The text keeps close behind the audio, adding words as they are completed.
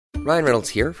Ryan Reynolds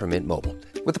here from Mint Mobile.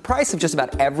 With the price of just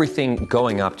about everything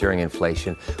going up during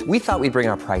inflation, we thought we'd bring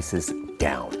our prices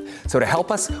down. So to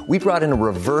help us, we brought in a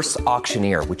reverse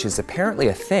auctioneer, which is apparently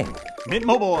a thing. Mint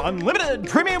Mobile Unlimited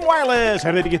Premium Wireless.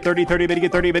 How to get 30, 30, bit to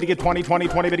get 30, bit to get 20, 20,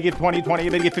 20, bit to get 20, 20,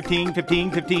 bit to get 15,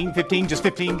 15, 15, 15, just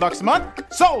 $15 a month?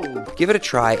 Sold! Give it a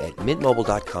try at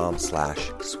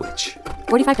mintmobile.com/switch.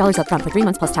 $45 up front for 3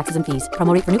 months plus taxes and fees.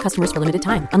 Promo rate for new customers for limited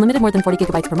time. Unlimited more than 40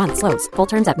 gigabytes per month. Slows full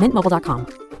terms at mintmobile.com.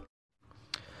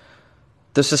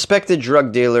 The suspected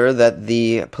drug dealer that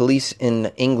the police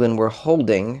in England were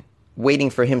holding, waiting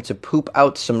for him to poop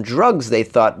out some drugs they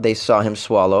thought they saw him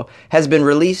swallow, has been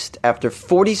released after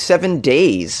 47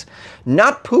 days.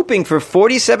 Not pooping for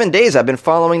 47 days. I've been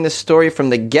following this story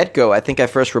from the get-go. I think I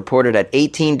first reported at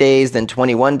 18 days, then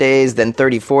 21 days, then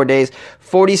 34 days.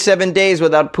 47 days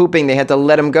without pooping. They had to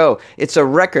let him go. It's a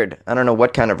record. I don't know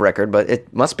what kind of record, but it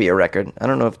must be a record. I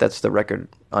don't know if that's the record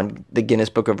on the Guinness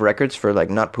Book of Records for like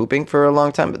not pooping for a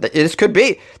long time. But this could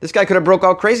be. This guy could have broke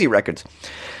all crazy records.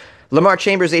 Lamar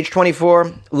Chambers, age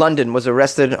 24, London, was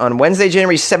arrested on Wednesday,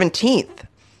 January 17th,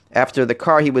 after the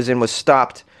car he was in was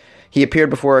stopped. He appeared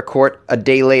before a court a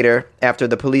day later after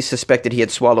the police suspected he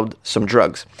had swallowed some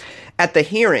drugs. At the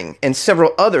hearing and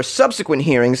several other subsequent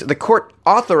hearings, the court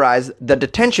authorized the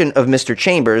detention of Mr.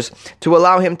 Chambers to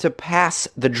allow him to pass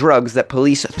the drugs that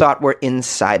police thought were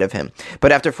inside of him.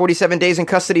 But after 47 days in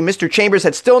custody, Mr. Chambers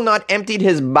had still not emptied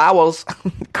his bowels.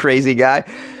 Crazy guy.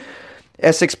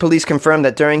 Essex police confirmed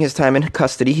that during his time in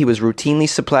custody, he was routinely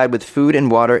supplied with food and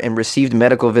water and received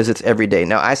medical visits every day.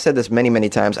 Now, I said this many, many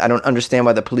times. I don't understand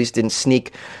why the police didn't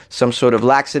sneak some sort of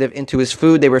laxative into his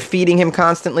food. They were feeding him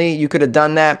constantly. You could have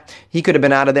done that. He could have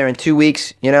been out of there in 2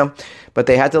 weeks, you know, but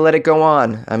they had to let it go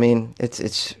on. I mean,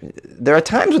 there are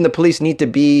times when the police need to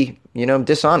be, you know,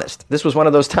 dishonest. This was one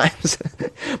of those times.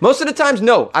 Most of the times,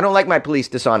 no, I don't like my police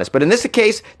dishonest. But in this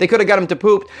case, they could have got him to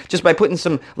poop just by putting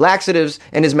some laxatives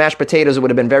in his mashed potatoes. It would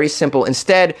have been very simple.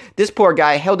 Instead, this poor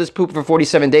guy held his poop for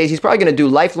 47 days. He's probably going to do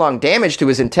lifelong damage to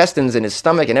his intestines and his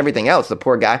stomach and everything else, the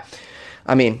poor guy.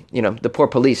 I mean, you know, the poor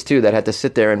police, too, that had to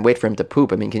sit there and wait for him to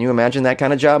poop. I mean, can you imagine that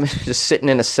kind of job? Just sitting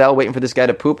in a cell waiting for this guy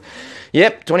to poop.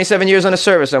 Yep, 27 years on a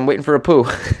service. I'm waiting for a poo.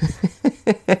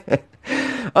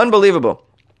 Unbelievable.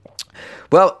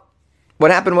 Well, what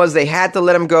happened was they had to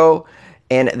let him go,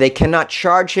 and they cannot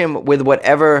charge him with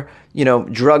whatever, you know,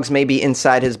 drugs may be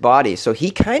inside his body. So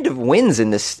he kind of wins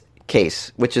in this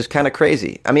case, which is kind of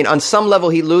crazy. I mean, on some level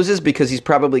he loses because he's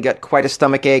probably got quite a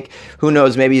stomach ache. Who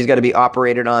knows? Maybe he's got to be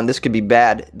operated on. This could be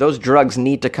bad. Those drugs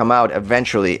need to come out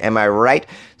eventually. Am I right?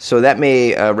 So that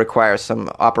may require some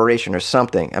operation or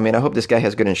something. I mean, I hope this guy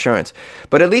has good insurance.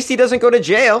 But at least he doesn't go to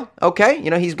jail, okay? You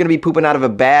know, he's going to be pooping out of a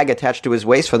bag attached to his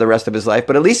waist for the rest of his life.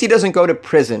 But at least he doesn't go to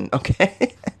prison,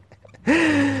 okay?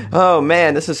 Oh,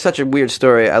 man, this is such a weird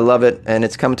story. I love it, and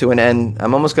it's come to an end.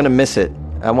 I'm almost going to miss it.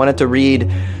 I wanted to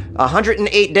read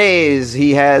 108 days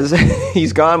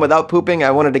he's gone without pooping.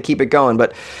 I wanted to keep it going,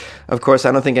 but of course,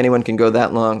 I don't think anyone can go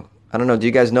that long. I don't know. Do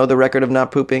you guys know the record of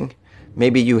not pooping?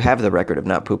 Maybe you have the record of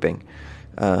not pooping.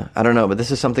 I don't know, but this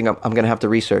is something I'm going to have to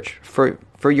research for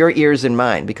your ears and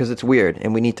mine, because it's weird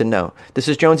and we need to know. This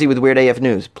is Jonesy with Weird AF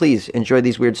News. Please enjoy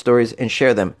these weird stories and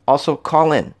share them. Also,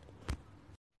 call in.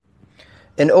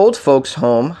 An old folks'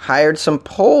 home hired some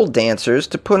pole dancers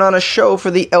to put on a show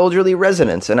for the elderly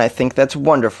residents, and I think that's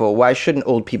wonderful. Why shouldn't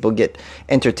old people get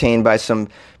entertained by some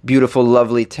beautiful,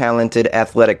 lovely, talented,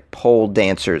 athletic pole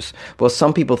dancers? Well,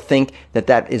 some people think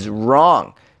that is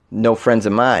wrong. No friends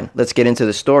of mine. Let's get into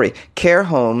the story. Care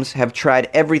homes have tried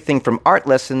everything from art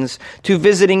lessons to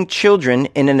visiting children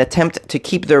in an attempt to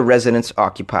keep their residents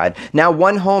occupied. Now,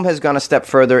 one home has gone a step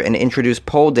further and introduced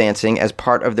pole dancing as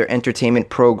part of their entertainment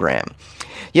program.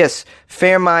 Yes,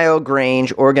 Fairmile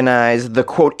Grange organized the,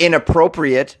 quote,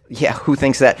 inappropriate, who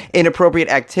thinks that, inappropriate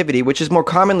activity, which is more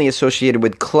commonly associated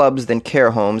with clubs than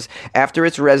care homes, after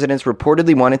its residents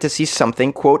reportedly wanted to see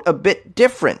something, quote, a bit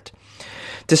different.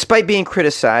 Despite being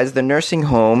criticized, the nursing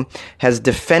home has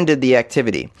defended the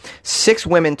activity. 6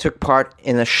 women took part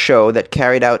in a show that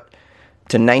carried out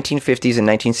to 1950s and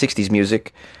 1960s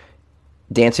music,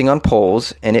 dancing on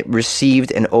poles, and it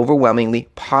received an overwhelmingly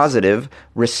positive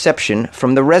reception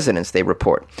from the residents, they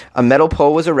report. A metal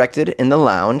pole was erected in the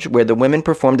lounge where the women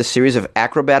performed a series of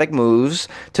acrobatic moves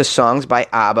to songs by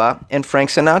ABBA and Frank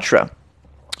Sinatra.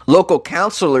 Local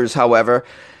counselors, however,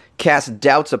 cast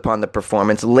doubts upon the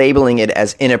performance, labeling it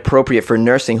as inappropriate for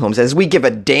nursing homes, as we give a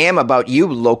damn about you,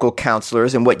 local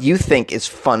counselors, and what you think is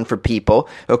fun for people,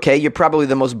 okay? You're probably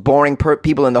the most boring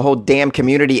people in the whole damn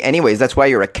community anyways. That's why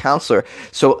you're a counselor.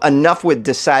 So enough with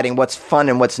deciding what's fun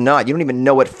and what's not. You don't even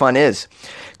know what fun is.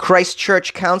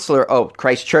 Christchurch counselor, of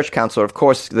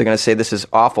course they're going to say this is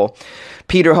awful.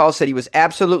 Peter Hall said he was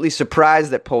absolutely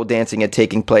surprised that pole dancing had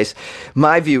taken place.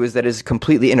 My view is that it is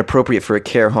completely inappropriate for a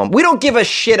care home. We don't give a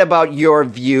shit about your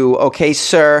view, okay,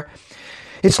 sir?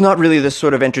 It's not really the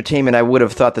sort of entertainment I would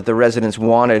have thought that the residents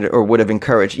wanted or would have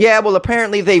encouraged. Yeah, well,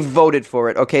 apparently they voted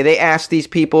for it, okay? They asked these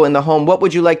people in the home, what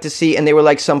would you like to see? And they were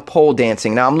like some pole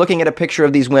dancing. Now, I'm looking at a picture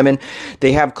of these women.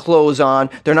 They have clothes on.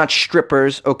 They're not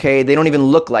strippers, okay? They don't even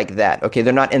look like that, okay?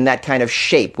 They're not in that kind of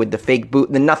shape with the fake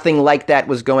boot. Nothing like that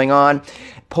was going on.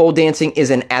 Pole dancing is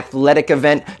an athletic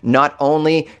event. Not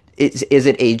only is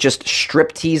it a just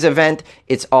striptease event,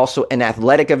 it's also an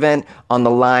athletic event on the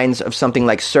lines of something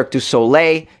like Cirque du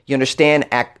Soleil. You understand?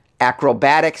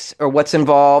 Acrobatics are what's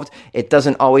involved. It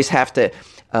doesn't always have to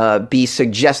be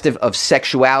suggestive of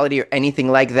sexuality or anything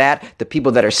like that. The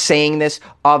people that are saying this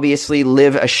obviously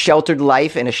live a sheltered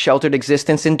life and a sheltered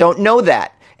existence and don't know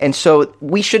that. And so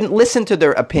we shouldn't listen to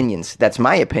their opinions. That's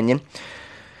my opinion.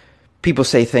 People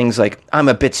say things like, I'm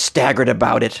a bit staggered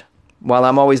about it. While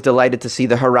I'm always delighted to see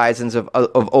the horizons of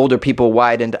older people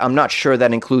widened, I'm not sure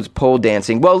that includes pole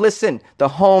dancing. Well, listen, the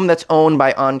home that's owned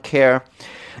by Encore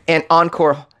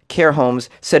Care Homes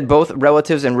said both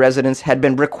relatives and residents had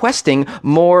been requesting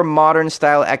more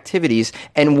modern-style activities,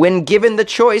 and when given the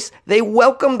choice, they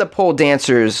welcomed the pole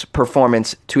dancers'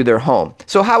 performance to their home.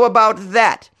 So how about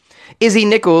that? Izzy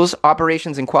Nichols,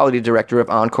 Operations and Quality Director of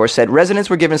Encore, said residents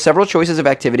were given several choices of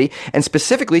activity and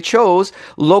specifically chose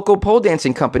local pole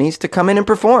dancing companies to come in and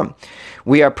perform.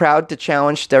 We are proud to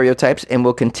challenge stereotypes and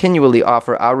will continually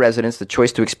offer our residents the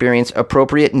choice to experience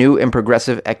appropriate new and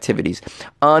progressive activities.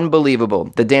 Unbelievable.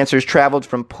 The dancers traveled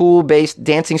from pool-based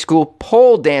dancing school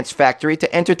Pole Dance Factory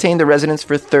to entertain the residents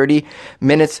for 30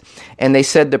 minutes, and they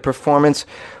said the performance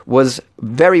was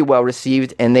very well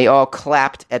received, and they all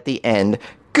clapped at the end.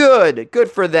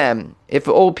 Good for them. If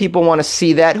old people want to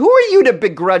see that, who are you to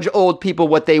begrudge old people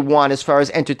what they want as far as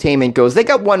entertainment goes? They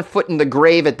got one foot in the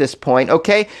grave at this point,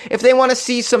 okay? If they want to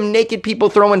see some naked people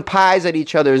throwing pies at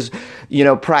each other's,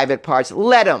 private parts,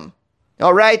 let them,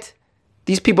 all right?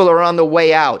 These people are on the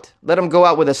way out. Let them go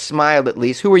out with a smile at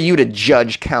least. Who are you to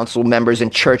judge council members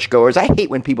and churchgoers? I hate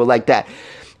when people like that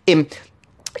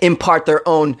impart their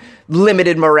own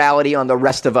limited morality on the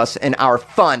rest of us and our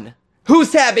fun.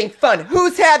 Who's having fun?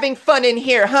 Who's having fun in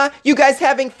here, huh? You guys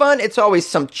having fun? It's always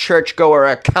some churchgoer or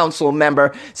a council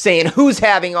member saying, who's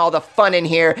having all the fun in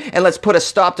here? And let's put a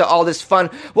stop to all this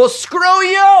fun. Well, screw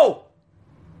you!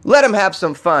 Let them have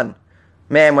some fun.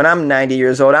 Man, when I'm 90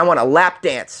 years old, I want a lap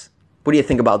dance. What do you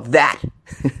think about that?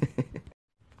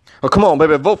 Oh, come on,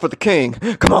 baby, vote for the king.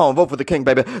 Come on, vote for the king,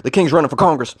 baby. The king's running for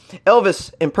Congress.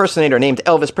 Elvis impersonator named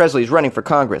Elvis Presley is running for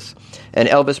Congress. An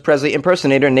Elvis Presley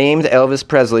impersonator named Elvis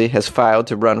Presley has filed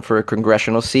to run for a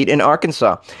congressional seat in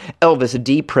Arkansas. Elvis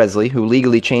D. Presley, who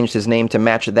legally changed his name to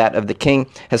match that of the king,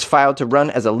 has filed to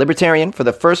run as a Libertarian for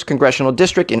the 1st Congressional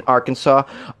District in Arkansas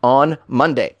on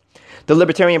Monday. The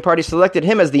Libertarian Party selected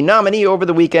him as the nominee over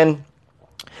the weekend.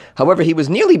 However, he was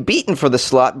nearly beaten for the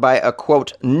slot by a,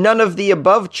 quote, none of the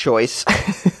above choice.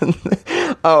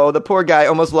 Oh, the poor guy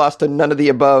almost lost to none of the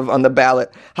above on the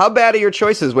ballot. How bad are your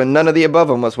choices when none of the above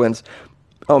almost wins?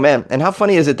 Oh, man. And how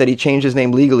funny is it that he changed his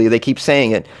name legally? They keep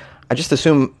saying it. I just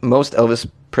assume most Elvis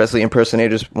Presley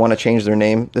impersonators want to change their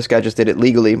name. This guy just did it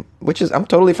legally, which is, I'm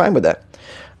totally fine with that.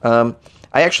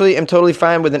 I actually am totally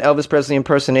fine with an Elvis Presley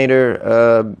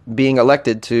impersonator being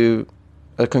elected to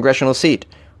a congressional seat.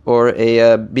 Or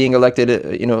being elected,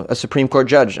 a Supreme Court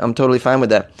judge. I'm totally fine with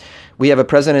that. We have a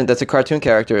president that's a cartoon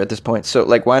character at this point, so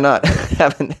why not?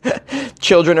 Having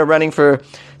children are running for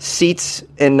seats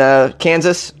in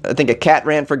Kansas. I think a cat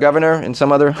ran for governor in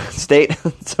some other state.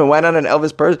 So why not an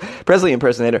Elvis Presley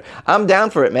impersonator? I'm down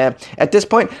for it, man. At this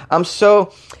point, I'm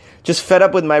so just fed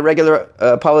up with my regular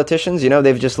politicians.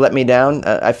 They've just let me down.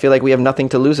 I feel like we have nothing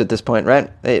to lose at this point, right?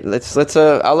 Hey, let's.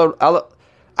 I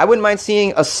wouldn't mind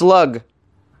seeing a slug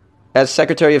as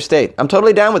Secretary of State. I'm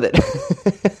totally down with it.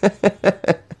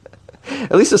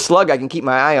 At least a slug I can keep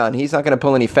my eye on. He's not going to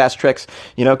pull any fast tricks,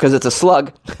 because it's a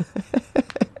slug.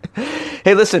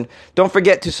 Hey, listen, don't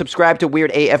forget to subscribe to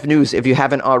Weird AF News if you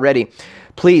haven't already.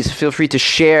 Please feel free to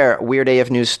share Weird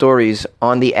AF News stories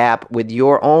on the app with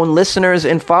your own listeners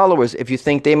and followers if you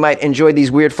think they might enjoy these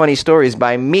weird, funny stories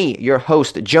by me, your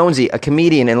host, Jonesy, a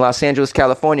comedian in Los Angeles,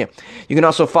 California. You can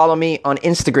also follow me on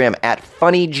Instagram at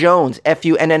FunnyJones,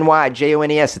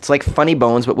 FunnyJones. It's like Funny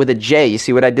Bones, but with a J. You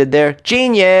see what I did there?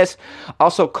 Genius!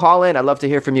 Also, call in. I'd love to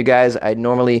hear from you guys. I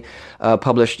normally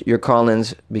publish your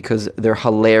call-ins because they're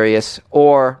hilarious,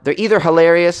 or they're either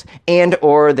hilarious and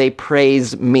or they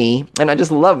praise me, and I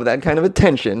just love that kind of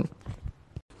attention.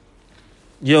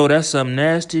 Yo, that's some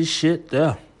nasty shit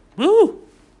there. Woo!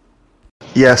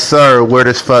 Yes, sir. Weird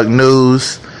as fuck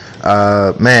news.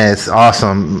 Man, it's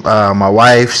awesome. My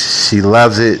wife, she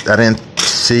loves it.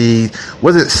 She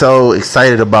wasn't so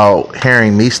excited about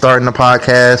hearing me starting the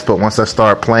podcast, but once I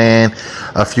start playing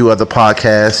a few other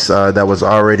podcasts that was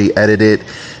already edited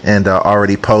and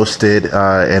already posted,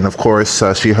 and of course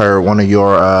she heard one of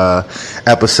your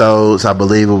episodes. I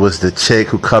believe it was the chick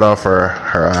who cut off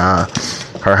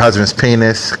her husband's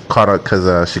penis, caught her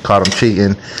because she caught him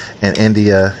cheating in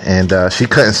India, and she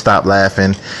couldn't stop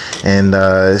laughing. And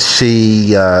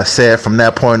she said from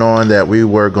that point on that we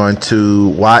were going to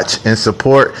watch and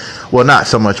support, well, not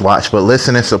so much watch, but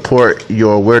listen and support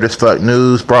your Weird as Fuck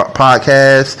News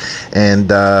podcast. And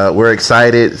we're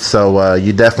excited. So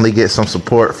you definitely get some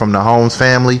support from the Holmes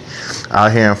family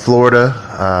out here in Florida.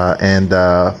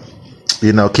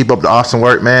 Keep up the awesome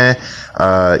work, man.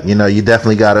 You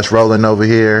definitely got us rolling over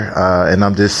here, and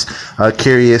I'm just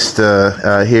curious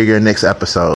to hear your next episode.